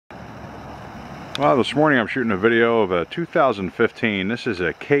Well, this morning I'm shooting a video of a 2015. This is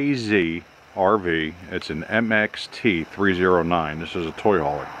a KZ RV. It's an MXT 309. This is a toy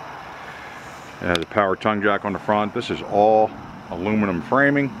hauler. It has a power tongue jack on the front. This is all aluminum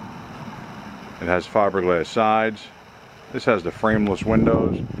framing. It has fiberglass sides. This has the frameless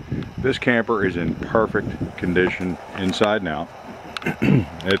windows. This camper is in perfect condition inside and out.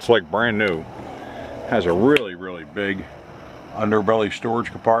 It's like brand new. Has a really big underbelly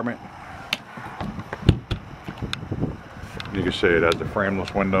storage compartment. You can see it has the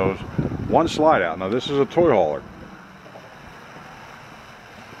frameless windows. One slide out. Now this is a toy hauler.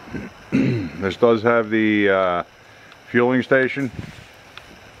 This does have the fueling station.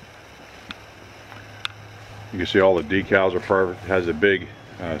 You can see all the decals are perfect. It has the big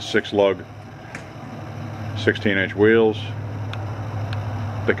 6-lug 16-inch wheels.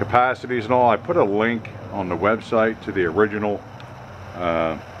 The capacities and all, I put a link on the website to the original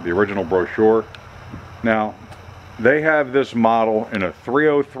brochure. Now they have this model in a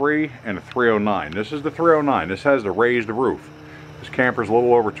 303 and a 309. This is the 309. This has the raised roof. This camper's a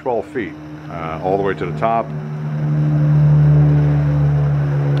little over 12 feet all the way to the top.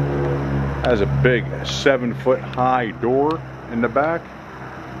 Has a big 7-foot high door in the back.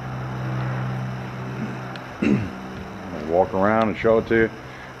 I'll walk around and show it to you.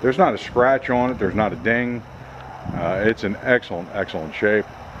 There's not a scratch on it. There's not a ding. It's in excellent shape.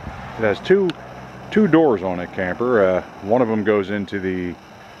 It has two doors on that camper. One of them goes into the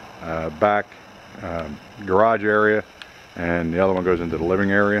back garage area, and the other one goes into the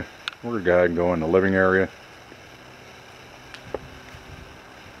living area. We're gonna go ahead and go in the living area.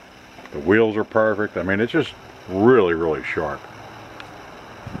 The wheels are perfect. I mean, it's just really sharp.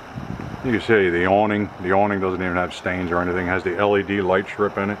 You can see the awning doesn't even have stains or anything. It has the LED light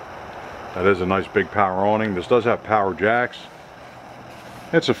strip in it. That is a nice big power awning. This does have power jacks.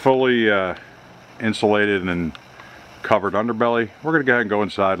 It's a fully insulated and covered underbelly. We're going to go ahead and go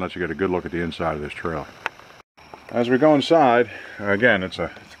inside and let you get a good look at the inside of this trailer. As we go inside, again, it's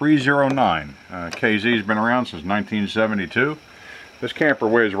a 309. KZ's been around since 1972. This camper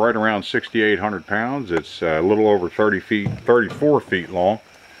weighs right around 6,800 pounds. It's a little over 34 feet long.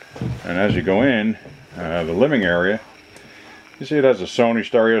 And as you go in, the living area, you see it has a Sony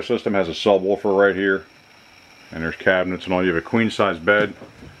stereo system, has a subwoofer right here. And there's cabinets and all. You have a queen size bed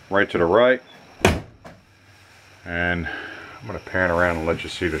right to the right. And I'm going to pan around and let you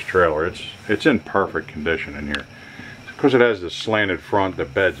see this trailer. It's in perfect condition in here. Because it has this slanted front, the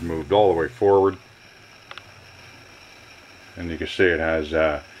bed's moved all the way forward. And you can see it has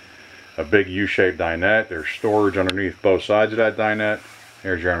a big U-shaped dinette. There's storage underneath both sides of that dinette.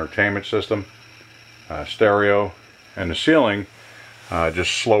 Here's your entertainment system, stereo, and the ceiling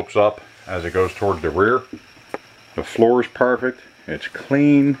just slopes up as it goes towards the rear. The floor is perfect. It's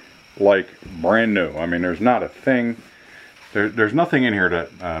clean, like brand new. I mean, there's not a thing. There's nothing in here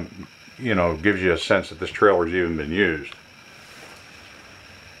that you know, gives you a sense that this trailer's even been used.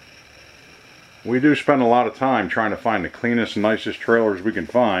 We do spend a lot of time trying to find the cleanest and nicest trailers we can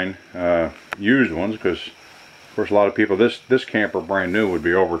find, used ones, because of course a lot of people, this camper brand new would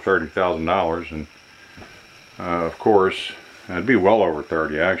be over $30,000, and of course it'd be well over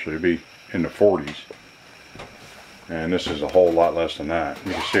 30 actually. It'd be in the 40s, and this is a whole lot less than that.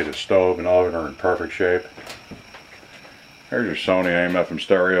 You can see the stove and oven are in perfect shape. There's your Sony AM/FM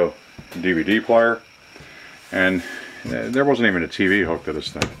stereo DVD player, and there wasn't even a TV hooked to this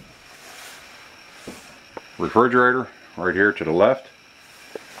thing. Refrigerator right here to the left.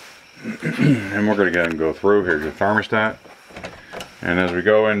 And we're going to go ahead and go through. Here's your thermostat. And as we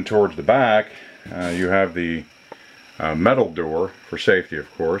go in towards the back, you have the metal door for safety,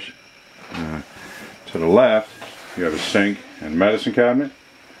 of course. To the left, you have a sink and medicine cabinet.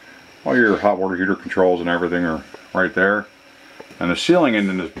 All your hot water heater controls and everything are right there. And the ceiling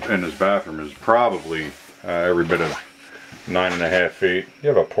in this bathroom is probably every bit of 9.5 feet. You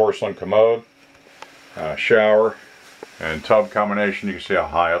have a porcelain commode, shower, and tub combination. You can see how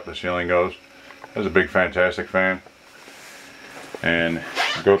high up the ceiling goes. There's a big fantastic fan. And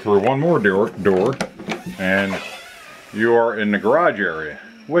go through one more door and you are in the garage area,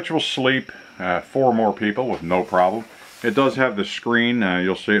 which will sleep 4 more people with no problem. It does have the screen,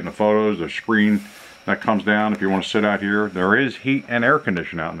 you'll see it in the photos, the screen that comes down if you want to sit out here. There is heat and air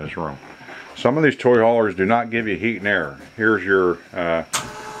conditioning out in this room. Some of these toy haulers do not give you heat and air. Here's your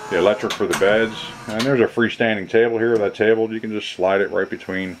the electric for the beds, and there's a freestanding table here. That table, you can just slide it right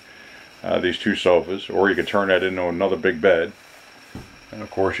between these 2 sofas, or you can turn that into another big bed. And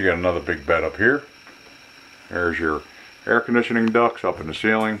of course you got another big bed up here. There's your air conditioning ducts up in the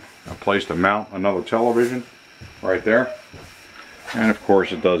ceiling, a place to mount another television right there. And of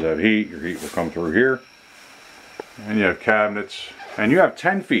course it does have heat. Your heat will come through here. And you have cabinets. And you have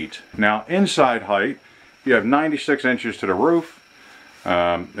 10 feet. Now inside height, you have 96 inches to the roof.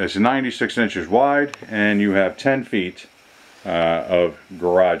 It's 96 inches wide, and you have 10 feet of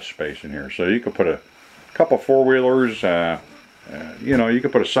garage space in here. So you could put a couple four-wheelers, you know, you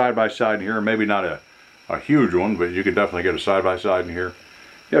could put a side-by-side in here. Maybe not a huge one, but you could definitely get a side-by-side in here.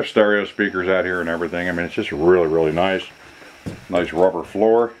 You have stereo speakers out here and everything. I mean, it's just really, really nice. Nice rubber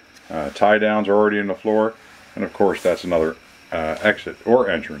floor. Tie downs are already in the floor. And of course, that's another exit or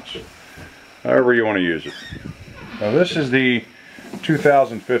entrance. However you want to use it. Now this is the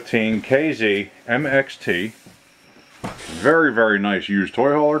 2015 KZ MXT. Very, very nice used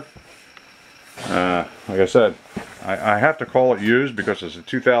toy hauler. Like I said, I have to call it used because it's a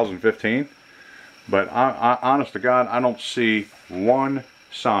 2015. But I, honest to God, I don't see one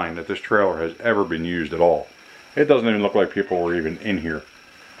sign that this trailer has ever been used at all. It doesn't even look like people were even in here.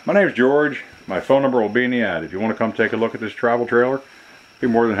 My name's George. My phone number will be in the ad. If you want to come take a look at this travel trailer, I'd be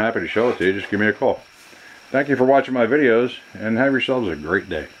more than happy to show it to you. Just give me a call. Thank you for watching my videos, and have yourselves a great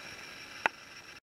day.